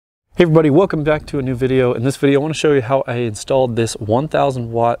Hey everybody, welcome back to a new video. In this video, I want to show you how I installed this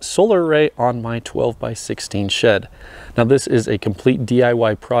 1000 watt solar array on my 12x16 shed. Now this is a complete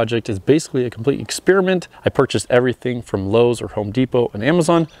DIY project. It's basically a complete experiment. I purchased everything from Lowe's or Home Depot and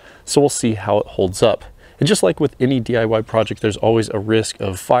Amazon, so we'll see how it holds up. And just like with any DIY project, there's always a risk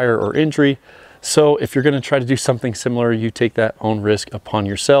of fire or injury. So if you're going to try to do something similar, you take that own risk upon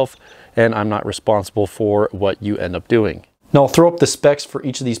yourself, and I'm not responsible for what you end up doing. Now I'll throw up the specs for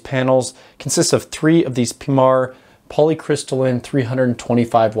each of these panels. It consists of 3 of these PMR polycrystalline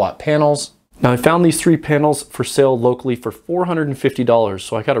 325 watt panels. Now I found these 3 panels for sale locally for $450,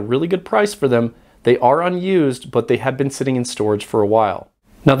 so I got a really good price for them. They are unused, but they have been sitting in storage for a while.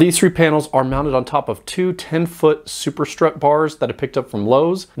 Now these 3 panels are mounted on top of 2 10-foot Super Strut bars that I picked up from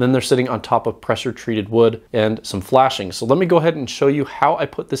Lowe's. And then they're sitting on top of pressure treated wood and some flashing. So let me go ahead and show you how I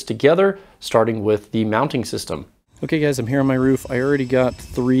put this together, starting with the mounting system. Okay guys, I'm here on my roof. I already got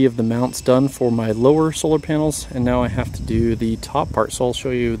 3 of the mounts done for my lower solar panels, and now I have to do the top part, so I'll show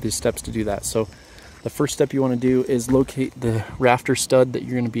you the steps to do that. So the first step you want to do is locate the rafter stud that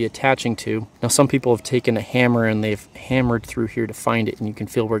you're going to be attaching to. Now some people have taken a hammer and they've hammered through here to find it, and you can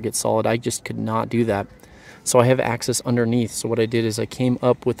feel where it gets solid. I just could not do that. So I have access underneath. So what I did is I came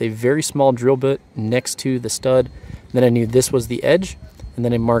up with a very small drill bit next to the stud. Then I knew this was the edge, and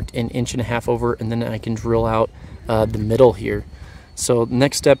then I marked 1.5 inches over, and then I can drill out the middle here. So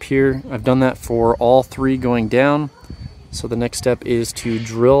next step here, I've done that for all 3 going down. So the next step is to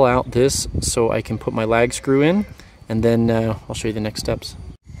drill out this so I can put my lag screw in, and then I'll show you the next steps.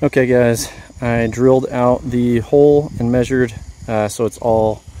 Okay guys, I drilled out the hole and measured so it's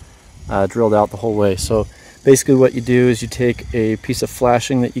all drilled out the whole way. So basically what you do is you take a piece of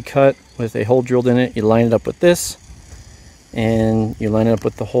flashing that you cut with a hole drilled in it, you line it up with this, and you line it up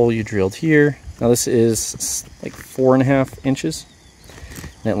with the hole you drilled here. Now this is like 4.5 inches,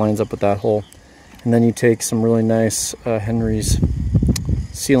 and it lines up with that hole. And then you take some really nice Henry's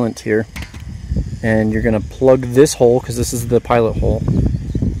sealant here, and you're gonna plug this hole, because this is the pilot hole.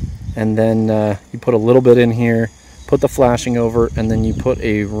 And then you put a little bit in here, put the flashing over, and then you put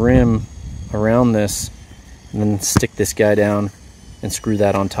a rim around this, and then stick this guy down and screw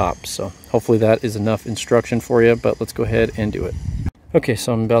that on top. So hopefully that is enough instruction for you, but let's go ahead and do it. Okay,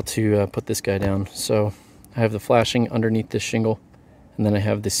 so I'm about to put this guy down. So I have the flashing underneath this shingle, and then I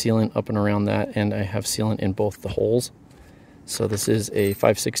have the sealant up and around that, and I have sealant in both the holes. So this is a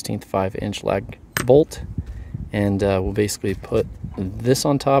 5/16 5-inch lag bolt, and we'll basically put this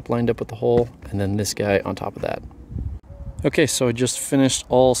on top, lined up with the hole, and then this guy on top of that. Okay, so I just finished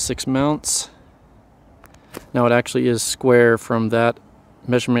all 6 mounts. Now it actually is square from that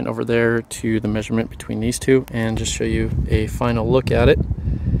measurement over there to the measurement between these 2, and just show you a final look at it.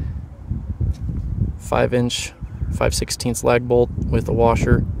 5-inch 5/16 lag bolt with a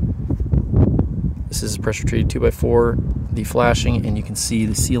washer. This is pressure treated 2x4, the flashing, and you can see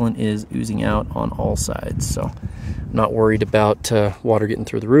the sealant is oozing out on all sides, so I'm not worried about water getting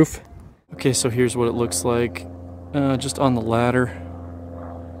through the roof. Okay, so here's what it looks like just on the ladder.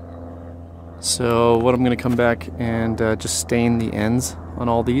 So what I'm going to come back and just stain the ends on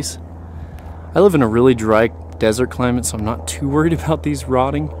all these. I live in a really dry desert climate, so I'm not too worried about these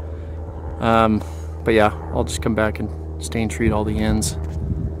rotting. But yeah, I'll just come back and stain treat all the ends,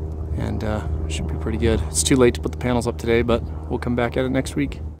 and should be pretty good. It's too late to put the panels up today, but we'll come back at it next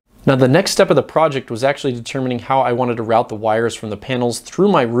week. Now the next step of the project was actually determining how I wanted to route the wires from the panels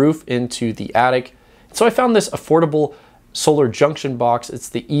through my roof into the attic. So I found this affordable Solar Junction Box. It's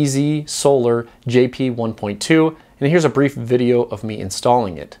the Easy Solar JP 1.2, and here's a brief video of me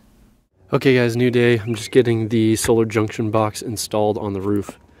installing it. Okay guys, new day. I'm just getting the Solar Junction Box installed on the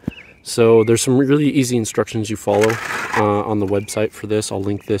roof. So there's some really easy instructions you follow on the website for this. I'll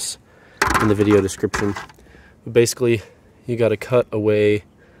link this in the video description. But basically, you got to cut away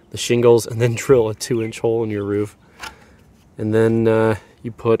the shingles and then drill a 2-inch hole in your roof. And then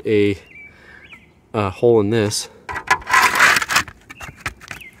you put a hole in this,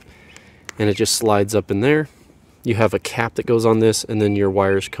 and it just slides up in there. You have a cap that goes on this, and then your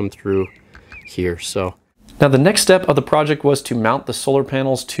wires come through here. So now the next step of the project was to mount the solar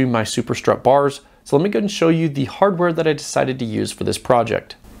panels to my Super Strut bars. So let me go ahead and show you the hardware that I decided to use for this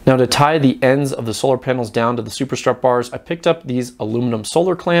project. Now to tie the ends of the solar panels down to the Super Strut bars, I picked up these aluminum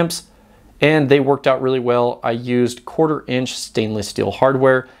solar clamps, and they worked out really well. I used 1/4 inch stainless steel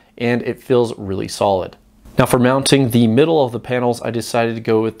hardware, and it feels really solid. Now for mounting the middle of the panels, I decided to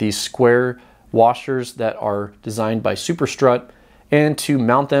go with these square washers that are designed by Super Strut. And to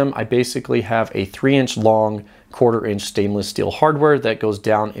mount them, I basically have a 3-inch long 1/4 inch stainless steel hardware that goes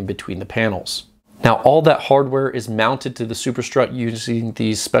down in between the panels. Now all that hardware is mounted to the Super Strut using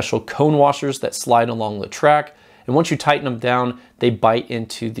these special cone washers that slide along the track. And once you tighten them down, they bite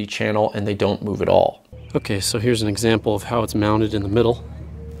into the channel and they don't move at all. Okay, so here's an example of how it's mounted in the middle.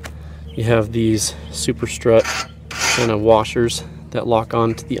 You have these Super Strut kind of washers that lock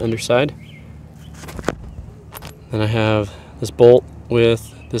on to the underside. Then I have this bolt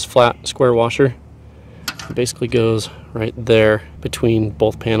with this flat square washer. It basically goes right there between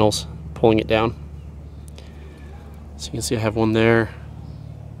both panels, pulling it down. So you can see I have one there,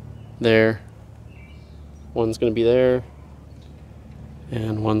 there, one's going to be there,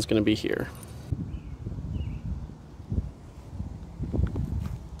 and one's going to be here.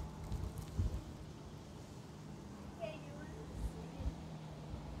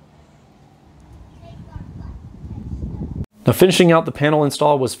 Now finishing out the panel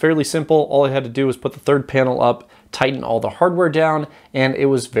install was fairly simple. All I had to do was put the third panel up, tighten all the hardware down, and it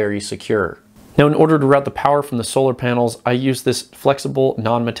was very secure. Now in order to route the power from the solar panels, I use this flexible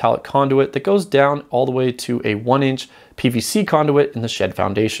non-metallic conduit that goes down all the way to a 1-inch PVC conduit in the shed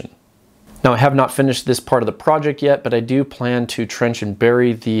foundation. Now I have not finished this part of the project yet, but I do plan to trench and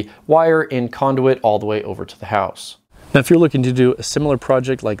bury the wire and conduit all the way over to the house. Now if you're looking to do a similar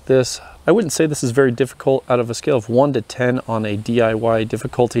project like this, I wouldn't say this is very difficult. Out of a scale of 1 to 10 on a DIY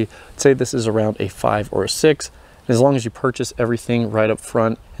difficulty, I'd say this is around a 5 or a 6. And as long as you purchase everything right up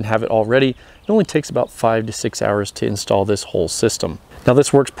front and have it all ready, it only takes about 5 to 6 hours to install this whole system. Now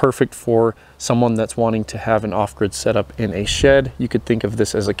this works perfect for someone that's wanting to have an off-grid setup in a shed. You could think of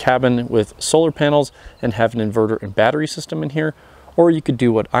this as a cabin with solar panels and have an inverter and battery system in here. Or you could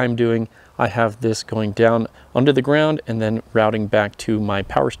do what I'm doing. I have this going down under the ground and then routing back to my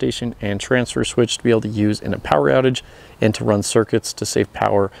power station and transfer switch to be able to use in a power outage and to run circuits to save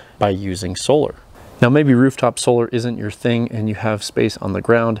power by using solar. Now maybe rooftop solar isn't your thing and you have space on the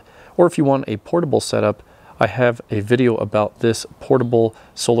ground, or if you want a portable setup, I have a video about this portable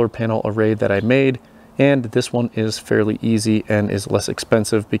solar panel array that I made, and this one is fairly easy and is less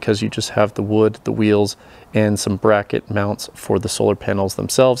expensive because you just have the wood, the wheels, and some bracket mounts for the solar panels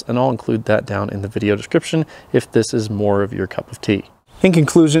themselves, and I'll include that down in the video description if this is more of your cup of tea. In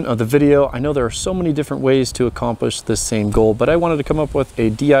conclusion of the video, I know there are so many different ways to accomplish this same goal, but I wanted to come up with a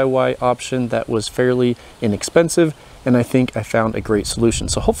DIY option that was fairly inexpensive, and I think I found a great solution.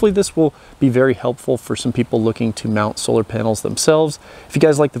 So hopefully this will be very helpful for some people looking to mount solar panels themselves. If you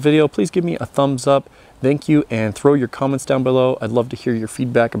guys like the video, please give me a thumbs up. Thank you, and throw your comments down below. I'd love to hear your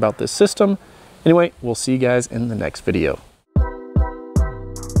feedback about this system. Anyway, we'll see you guys in the next video.